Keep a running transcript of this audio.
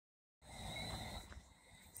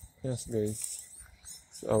Yes, guys.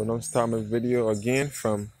 So now I'm starting my video again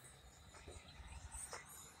from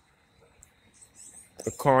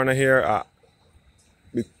the corner here.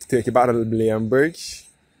 We take you back to the Layne Bridge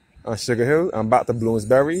on Sugar Hill and back to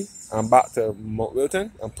Bloomsbury and back to Mount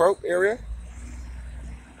Wilton and Prope area.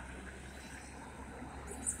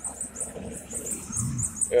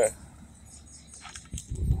 Yeah.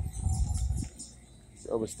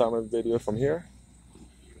 So we start my video from here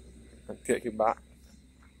and take you back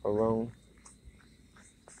around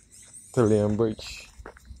to Layne Bridge.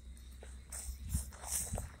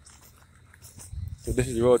 So this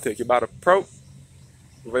is the road take you back to Prope,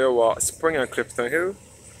 via walk Spring and Clifton Hill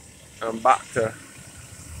and back to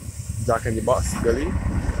Jack in the Box Gully. And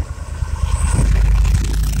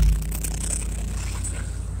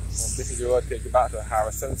this is the road take you back to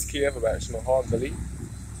Harrison's Cave, Richmond Hall Gully,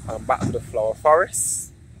 and back to the Flower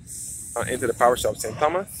Forest and into the parish of St.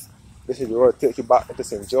 Thomas. This is the road take you back into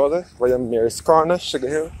St. Joseph, via Mary's Corner, Sugar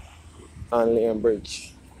Hill, and Layne Bridge.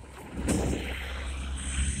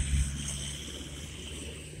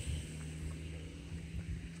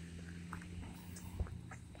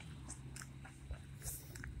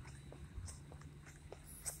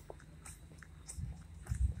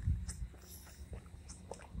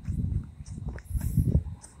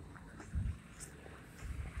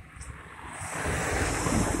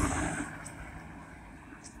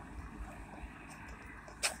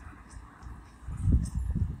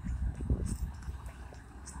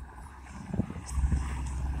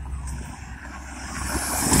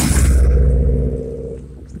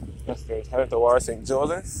 Headed towards St.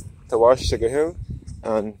 Joseph's, towards Sugar Hill,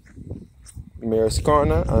 and Mayor's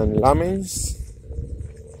Corner, and Lamings.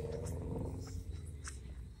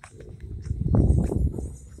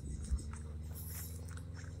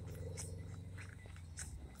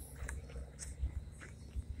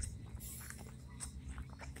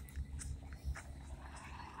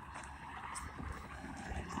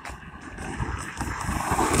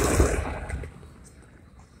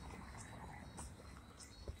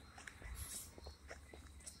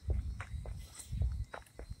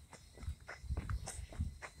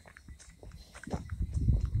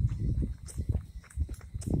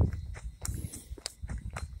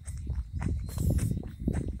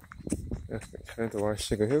 Headed towards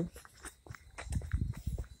Sugar Hill.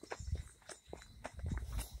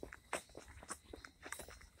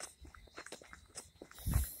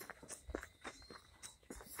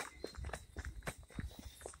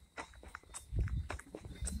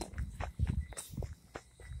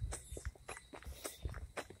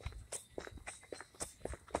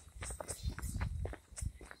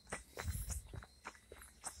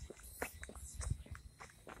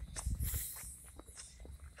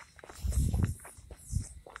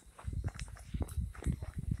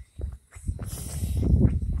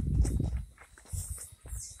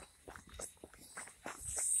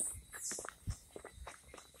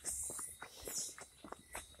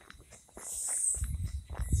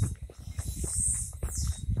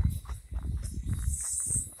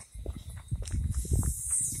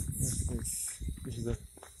 This is the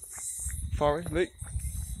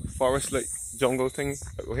forest lake jungle thing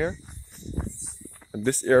over here. And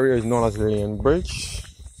this area is known as Layne Bridge,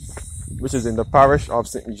 which is in the parish of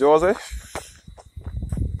St. Joseph.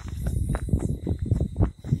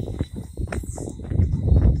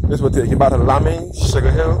 This will take you back to Laming,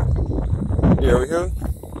 Sugar Hill, Erie Hill,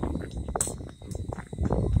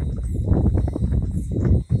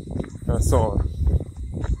 and so on.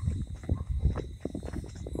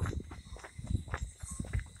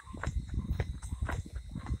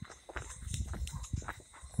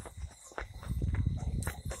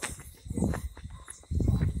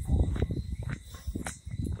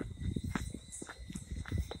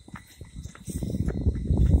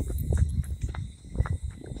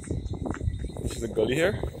 The gully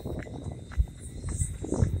here.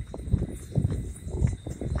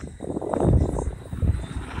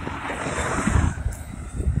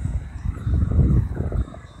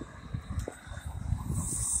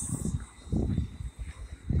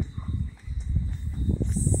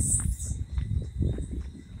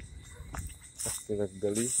 That's the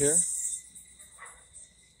gully here.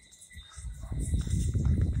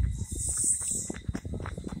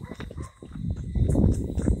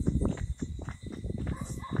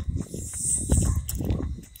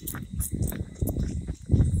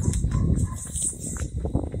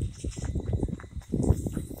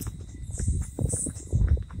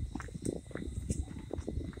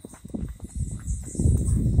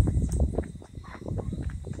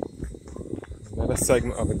 Another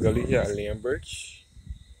segment of the gully here at Layne Bridge.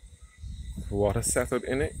 Water settled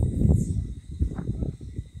in it.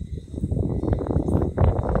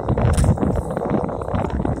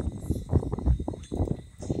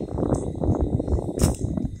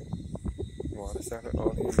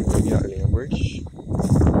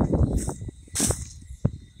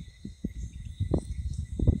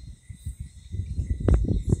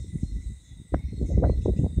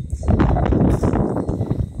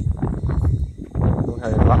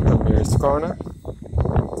 corner.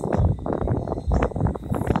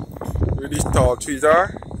 Where these tall trees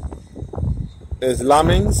are is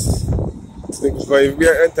Layne's.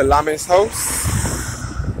 We're into Layne's house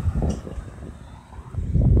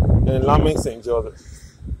in Layne, St. Joseph.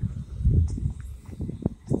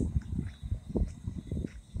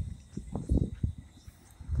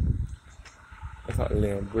 That's at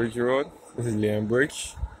Layne Bridge Road. This is Layne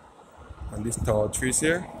Bridge. And these tall trees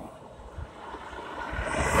here.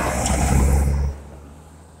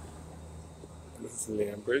 This is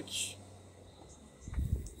Layne Bridge.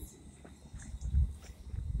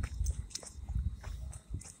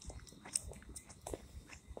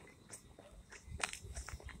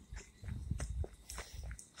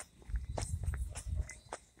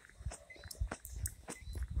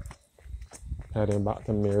 Heading back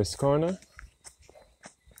to Mayor's Corner.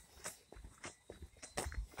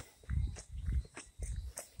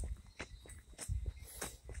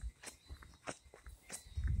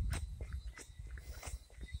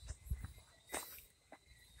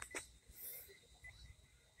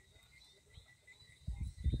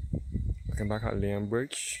 Looking back at Layne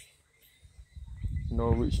Bridge. Now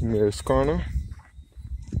reach Mayor's Corner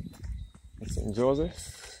in St.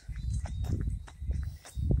 Joseph.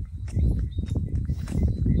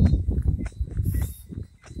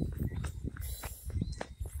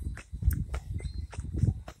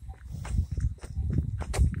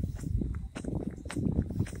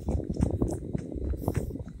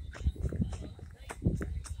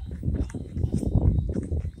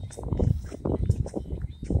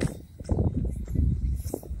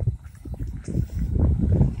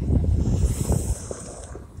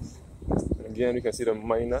 Again, you can see the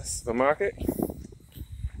minus supermarket.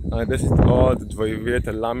 And this is all the driveway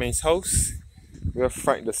to Layne's house, where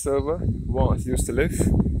Frank the Silver once used to live. I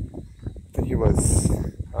think he was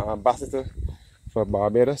an ambassador for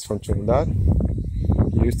Barbados from Trinidad.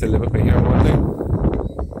 He used to live up in here one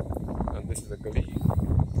time. And this is the gully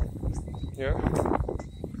here.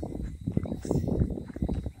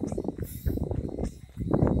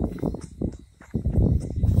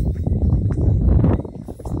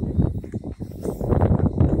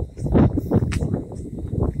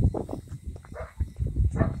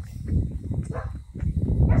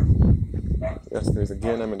 Yes, guys,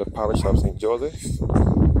 again, I'm in the parish of St. Joseph,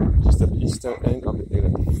 just at the eastern end of the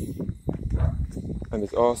island. And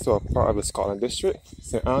it's also a part of the Scotland District.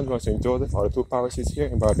 St. Andrew and St. Joseph are the two parishes here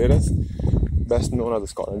in Barbados, best known as the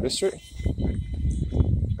Scotland District.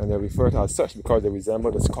 And they're referred to as such because they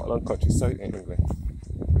resemble the Scotland countryside in England.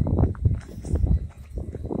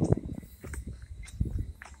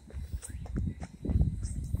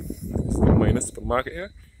 This is the minor supermarket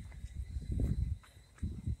here.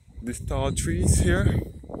 These tall trees here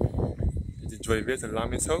is the driveway to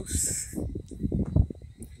Layne's house.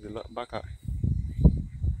 If you look back at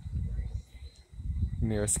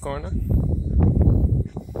Mayor's Corner.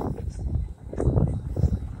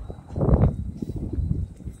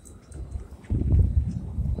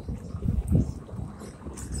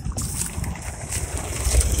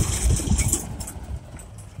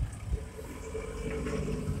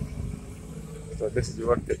 So this is the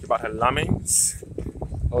road to take you back to Layne's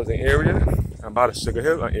housing area, and by the Sugar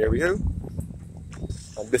Hill and Airy Hill.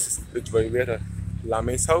 And this is the driveway to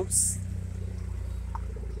Layne's house.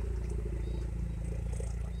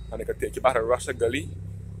 And it can take you back to Russia Gully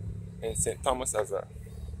in St. Thomas as well.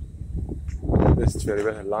 This is the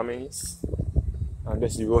driveway to Layne's. And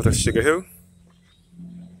this is the road to Sugar Hill.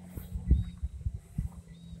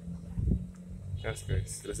 Yes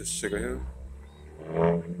guys, this is Sugar Hill,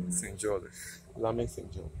 St. Joseph, Layne, St.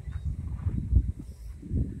 Joseph.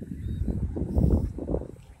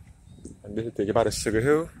 And this will take you back to Sugar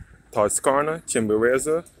Hill, Todd's Corner,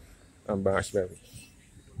 Chimborazo, and Branchberry.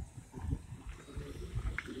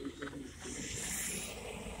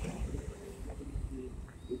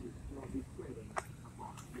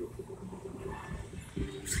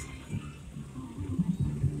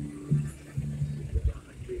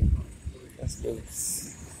 That's good.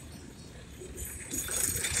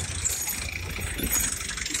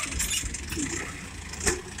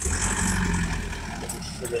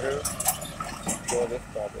 Sugar Hill.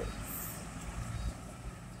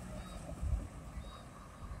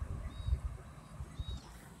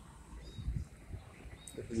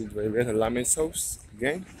 This is the driveway to Layne's house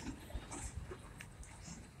again.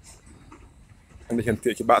 And they can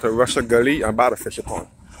take you back to Russia Gully and back to Fisher Pond.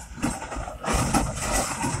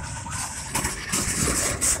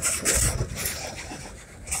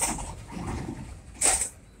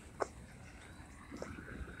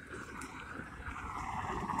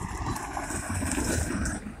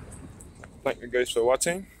 Thank you guys for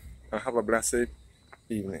watching. and have a blessed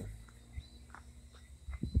evening.